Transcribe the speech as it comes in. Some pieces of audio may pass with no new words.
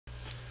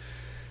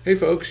Hey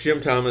folks,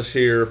 Jim Thomas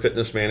here,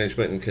 Fitness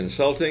Management and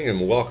Consulting,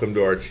 and welcome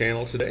to our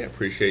channel today. I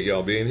appreciate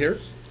y'all being here.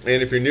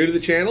 And if you're new to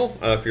the channel,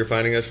 if you're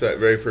finding us for that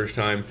very first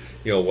time,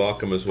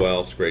 welcome as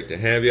well. It's great to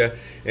have you.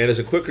 And as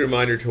a quick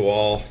reminder to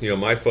all,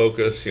 my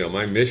focus,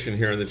 my mission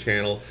here on the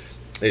channel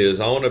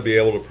is I want to be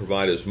able to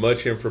provide as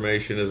much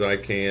information as I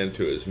can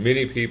to as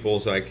many people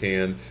as I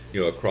can,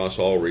 across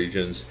all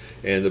regions.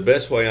 And the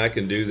best way I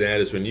can do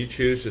that is when you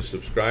choose to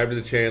subscribe to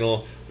the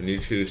channel, when you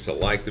choose to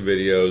like the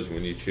videos,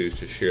 when you choose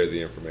to share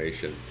the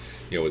information,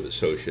 with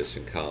associates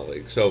and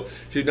colleagues. So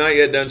if you've not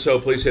yet done so,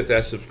 please hit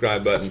that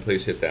subscribe button,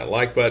 please hit that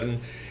like button.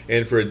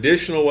 And for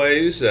additional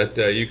ways that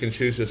you can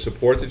choose to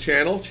support the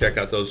channel, check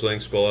out those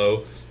links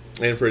below.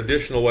 And for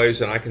additional ways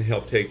that I can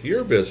help take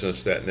your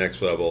business to that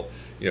next level,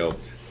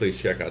 please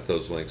check out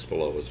those links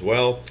below as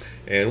well.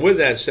 And with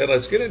that said,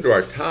 let's get into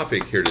our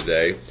topic here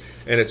today,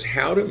 and it's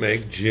how to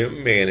make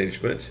gym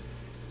management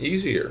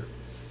easier.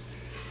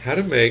 How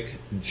to make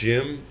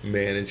gym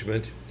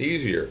management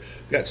easier.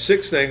 I've got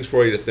 6 things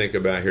for you to think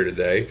about here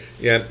today.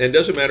 Yeah, and it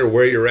doesn't matter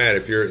where you're at.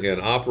 If you're an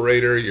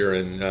operator, you're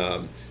in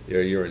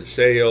you're in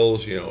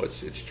sales,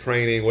 it's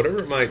training, whatever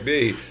it might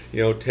be.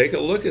 Take a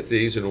look at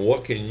these and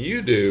what can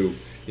you do,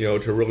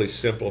 to really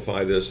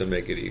simplify this and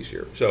make it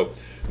easier. So,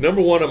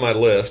 number 1 on my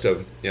list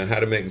of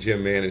how to make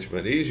gym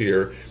management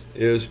easier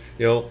is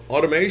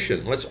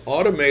automation. Let's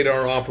automate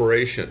our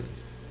operation.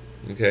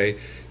 Okay,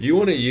 you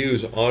want to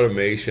use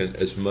automation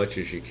as much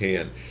as you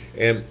can.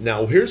 And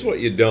now here's what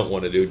you don't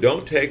want to do.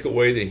 Don't take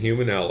away the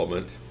human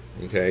element.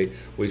 Okay,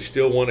 we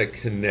still want to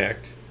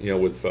connect,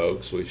 with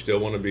folks. We still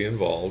want to be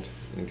involved.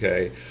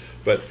 Okay,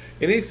 but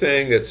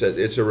anything it's a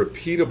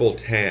repeatable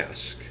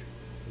task.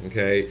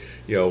 Okay,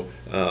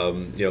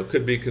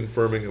 could be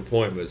confirming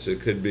appointments. It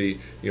could be,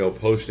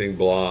 posting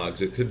blogs.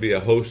 It could be a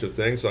host of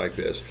things like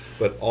this.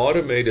 But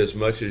automate as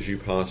much as you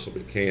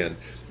possibly can.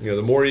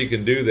 The more you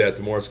can do that,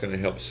 the more it's going to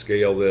help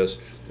scale this,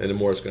 and the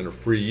more it's going to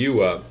free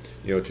you up,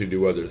 to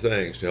do other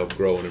things to help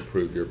grow and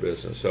improve your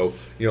business. So,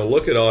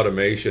 look at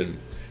automation,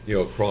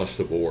 across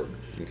the board.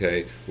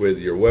 Okay, with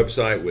your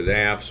website, with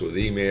apps, with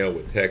email,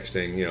 with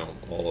texting,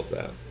 all of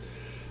that.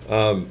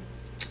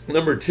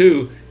 Number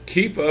 2.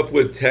 Keep up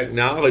with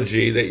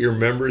technology that your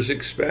members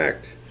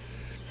expect.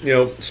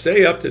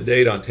 Stay up to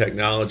date on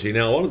technology.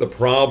 Now, one of the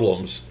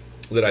problems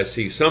that I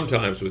see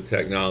sometimes with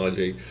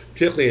technology,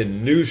 particularly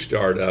in new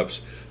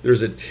startups,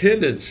 there's a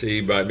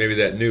tendency by maybe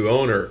that new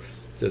owner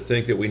to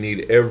think that we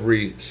need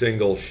every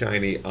single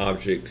shiny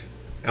object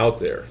out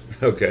there,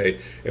 okay?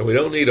 And we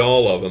don't need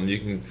all of them. You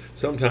can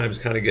sometimes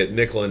kind of get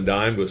nickel and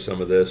dimed with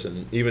some of this,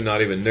 and even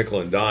not even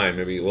nickel and dime,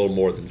 maybe a little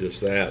more than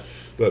just that.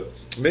 But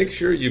make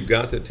sure you've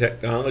got the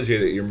technology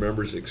that your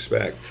members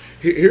expect.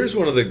 Here's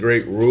one of the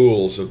great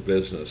rules of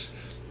business.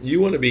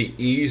 You want to be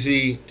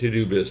easy to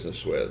do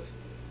business with.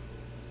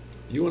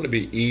 You want to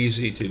be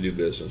easy to do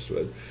business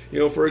with.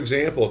 For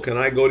example, can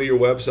I go to your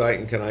website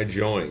and can I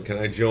join? Can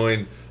I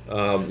join,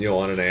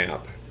 on an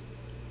app?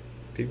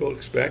 People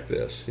expect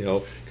this.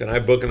 Can I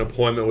book an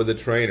appointment with a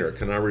trainer?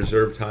 Can I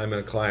reserve time in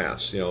a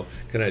class?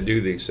 Can I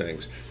do these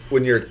things?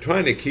 When you're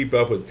trying to keep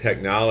up with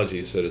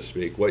technology, so to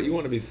speak, what you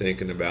want to be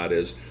thinking about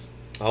is,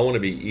 I want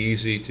to be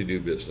easy to do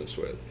business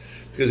with.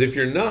 Because if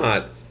you're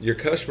not, your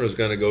customer is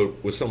going to go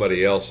with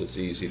somebody else that's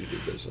easy to do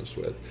business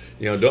with.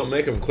 Don't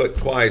make them click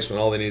twice when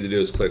all they need to do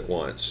is click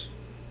once.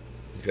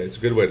 Okay, it's a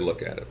good way to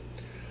look at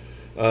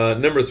it.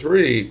 Number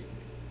 3,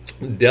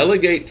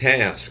 delegate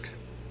task.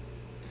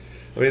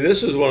 I mean,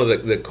 this is one of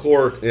the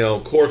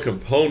core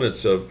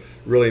components of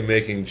really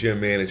making gym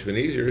management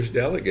easier is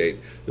delegate.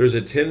 There's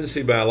a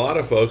tendency by a lot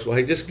of folks, well,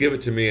 hey, just give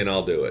it to me and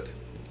I'll do it.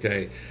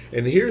 Okay,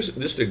 and here's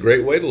just a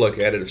great way to look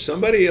at it. If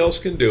somebody else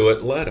can do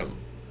it, let them.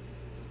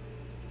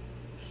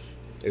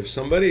 If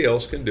somebody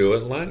else can do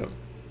it, let them.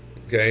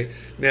 Okay,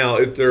 now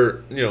if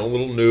they're a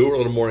little new or a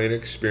little more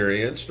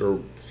inexperienced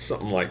or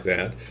something like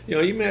that,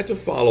 you may have to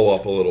follow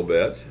up a little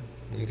bit.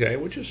 Okay,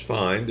 which is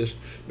fine. Just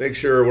make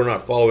sure we're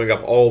not following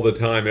up all the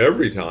time,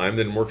 every time,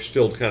 then we're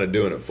still kind of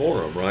doing it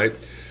for them, right?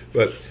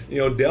 But,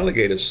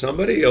 delegate. If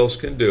somebody else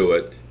can do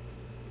it,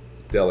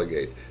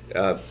 delegate.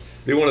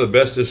 Be one of the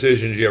best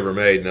decisions you ever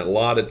made. And a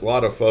lot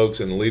of folks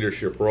in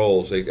leadership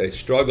roles, they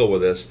struggle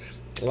with this.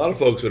 A lot of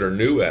folks that are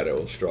new at it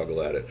will struggle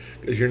at it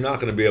because you're not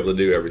going to be able to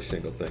do every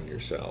single thing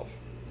yourself.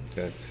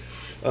 Okay.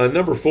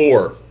 Number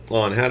 4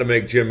 on how to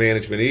make gym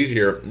management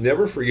easier,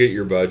 never forget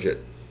your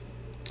budget.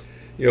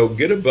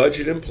 Get a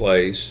budget in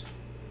place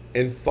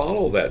and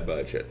follow that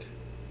budget.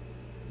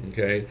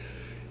 Okay?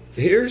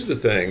 Here's the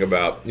thing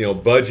about,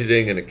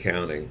 budgeting and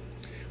accounting.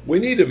 We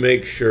need to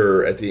make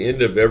sure at the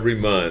end of every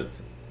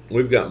month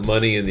we've got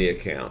money in the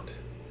account.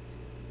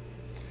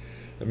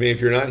 I mean, if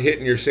you're not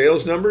hitting your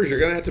sales numbers, you're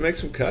going to have to make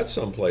some cuts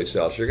someplace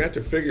else. You're going to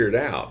have to figure it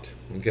out.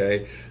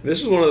 Okay?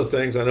 This is one of the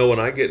things I know when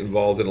I get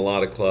involved in a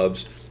lot of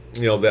clubs,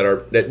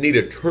 that need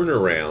a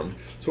turnaround.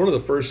 It's one of the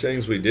first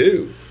things we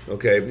do.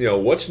 Okay,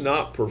 what's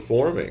not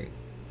performing?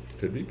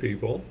 Could be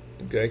people.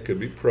 Okay, could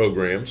be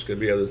programs.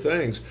 Could be other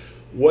things.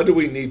 What do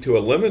we need to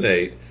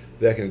eliminate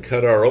that can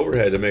cut our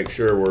overhead to make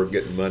sure we're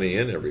getting money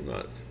in every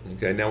month.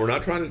 Okay, now we're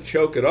not trying to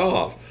choke it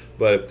off,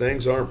 but if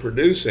things aren't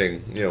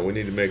producing, we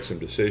need to make some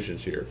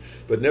decisions here.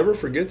 But never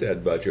forget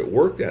that budget,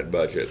 work that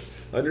budget.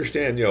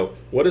 Understand,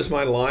 what is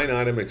my line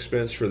item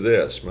expense for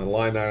this? My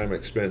line item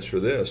expense for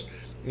this.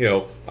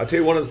 I'll tell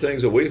you one of the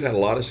things that we've had a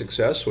lot of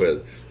success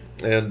with,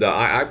 and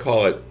I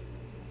call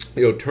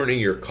it, turning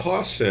your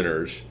cost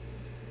centers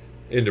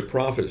into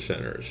profit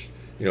centers.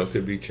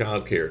 Could be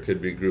childcare,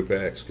 could be Group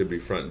X, could be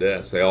front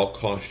desk. They all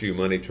cost you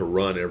money to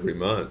run every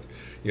month.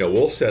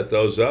 We'll set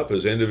those up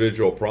as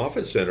individual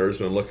profit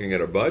centers when looking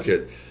at a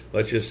budget.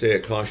 Let's just say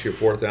it costs you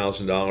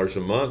 $4,000 a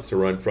month to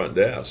run front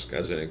desk,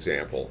 as an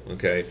example.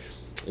 Okay,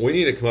 we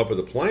need to come up with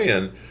a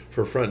plan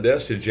for front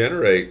desk to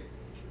generate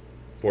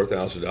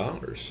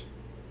 $4,000.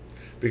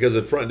 Because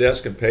if front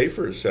desk can pay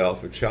for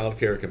itself, if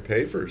childcare can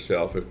pay for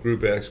itself, if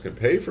Group X can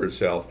pay for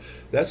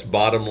itself, that's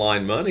bottom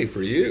line money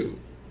for you.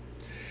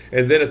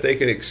 And then if they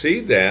can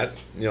exceed that,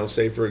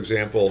 say for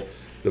example,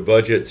 the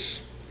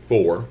budget's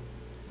 4,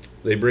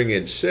 they bring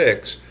in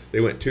 6,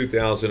 they went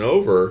 2,000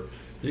 over,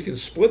 you can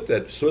split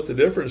the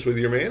difference with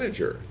your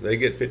manager. They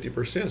get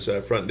 50%, so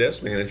that front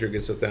desk manager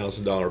gets a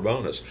 $1,000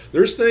 bonus.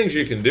 There's things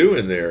you can do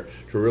in there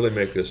to really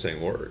make this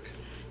thing work.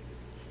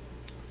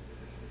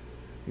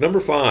 Number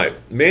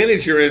 5,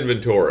 manage your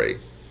inventory.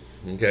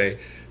 Okay,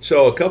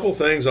 so a couple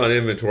things on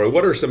inventory.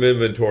 What are some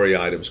inventory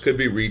items? Could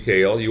be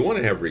retail. You want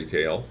to have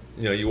retail.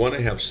 You want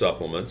to have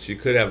supplements. You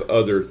could have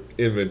other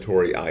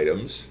inventory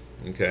items.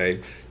 Okay,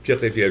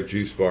 particularly if you have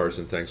juice bars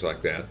and things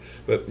like that.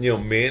 But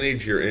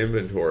manage your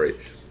inventory.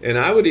 And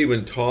I would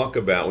even talk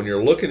about, when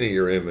you're looking at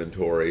your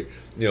inventory,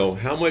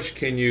 how much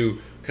can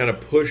you kind of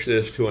push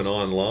this to an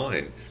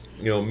online?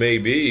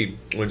 Maybe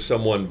when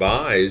someone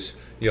buys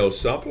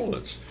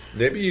supplements,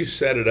 maybe you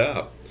set it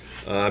up.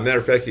 Matter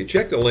of fact, you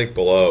check the link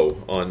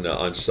below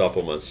on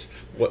supplements.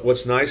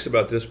 What's nice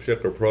about this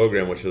particular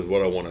program, which is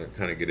what I want to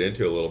kind of get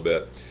into a little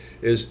bit,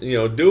 is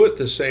do it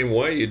the same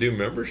way you do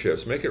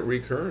memberships. Make it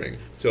recurring.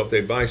 So if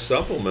they buy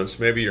supplements,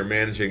 maybe you're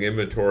managing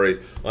inventory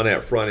on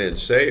that front end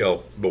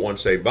sale, but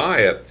once they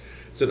buy it,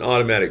 it's an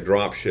automatic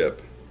drop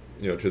ship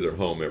to their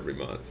home every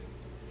month.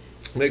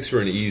 Makes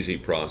for an easy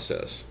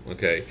process,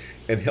 okay,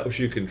 and helps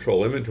you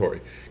control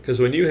inventory. Because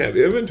when you have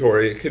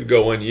inventory, it could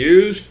go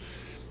unused.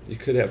 You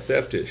could have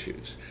theft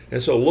issues.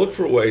 And so look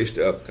for ways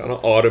to kind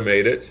of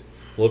automate it.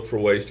 Look for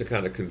ways to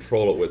kind of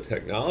control it with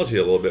technology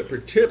a little bit,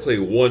 particularly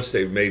once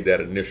they've made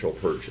that initial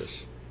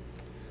purchase.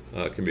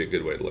 It can be a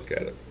good way to look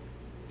at it.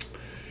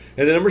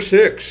 And then number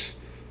 6,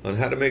 on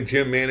how to make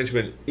gym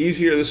management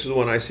easier, this is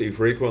one I see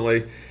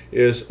frequently,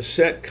 is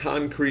set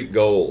concrete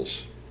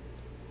goals.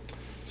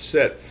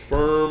 Set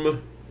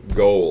firm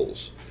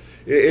goals.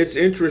 It's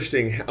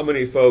interesting how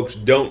many folks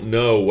don't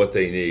know what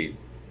they need.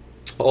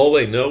 All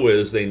they know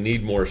is they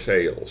need more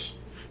sales.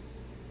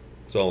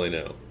 That's all they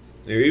know.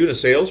 Even a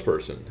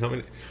salesperson,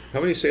 how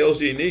many sales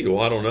do you need?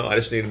 Well, I don't know. I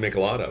just need to make a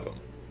lot of them.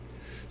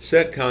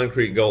 Set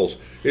concrete goals.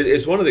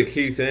 It's one of the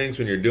key things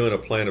when you're doing a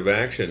plan of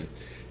action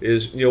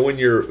is, when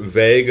you're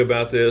vague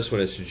about this,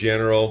 when it's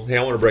general, hey,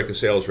 I want to break a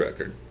sales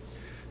record.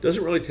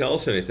 Doesn't really tell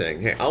us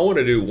anything. Hey, I want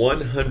to do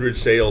 100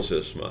 sales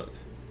this month.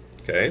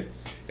 Okay?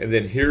 And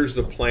then here's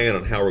the plan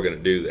on how we're going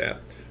to do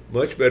that.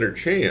 Much better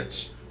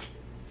chance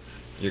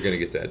you're going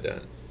to get that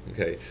done.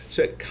 Okay,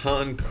 set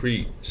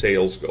concrete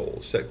sales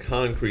goals, set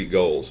concrete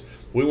goals.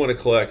 We want to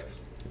collect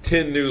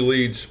 10 new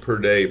leads per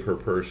day per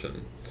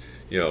person.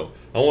 I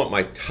want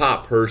my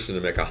top person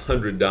to make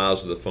 100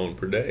 dials to the phone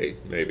per day,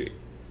 maybe.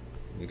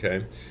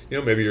 Okay,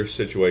 maybe your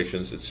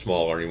situations, it's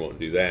smaller and you won't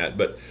do that,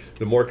 but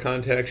the more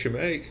contacts you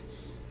make,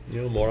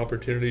 more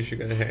opportunities you're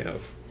going to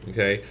have.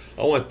 Okay,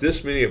 I want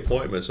this many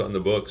appointments on the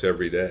books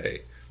every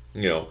day.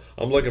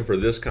 I'm looking for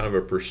this kind of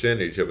a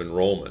percentage of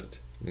enrollment.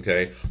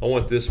 Okay, I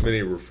want this many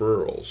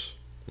referrals.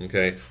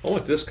 Okay, I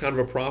want this kind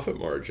of a profit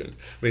margin.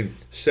 I mean,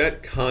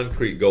 set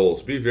concrete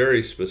goals. Be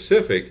very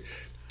specific,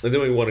 and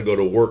then we want to go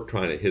to work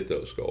trying to hit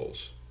those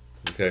goals.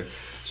 Okay,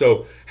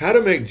 so how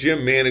to make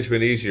gym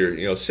management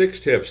easier. 6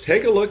 tips.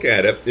 Take a look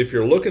at it. If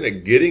you're looking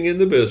at getting in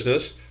the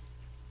business,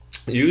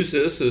 use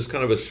this as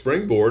kind of a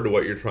springboard to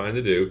what you're trying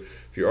to do.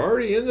 If you're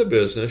already in the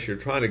business, you're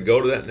trying to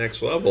go to that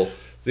next level,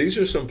 these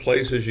are some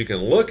places you can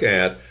look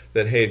at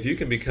that, hey, if you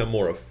can become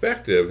more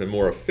effective and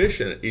more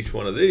efficient at each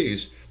one of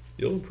these,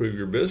 you'll improve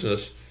your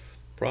business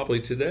probably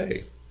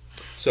today.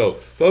 So,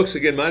 folks,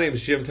 again, my name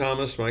is Jim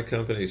Thomas. My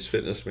company is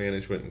Fitness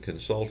Management and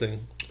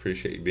Consulting.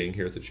 Appreciate you being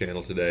here at the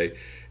channel today.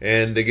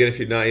 And again, if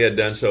you've not yet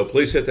done so,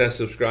 please hit that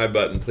subscribe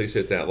button. Please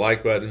hit that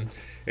like button.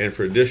 And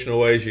for additional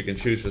ways you can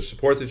choose to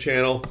support the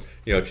channel,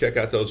 check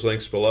out those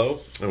links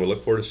below. And we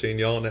look forward to seeing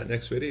y'all in that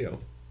next video.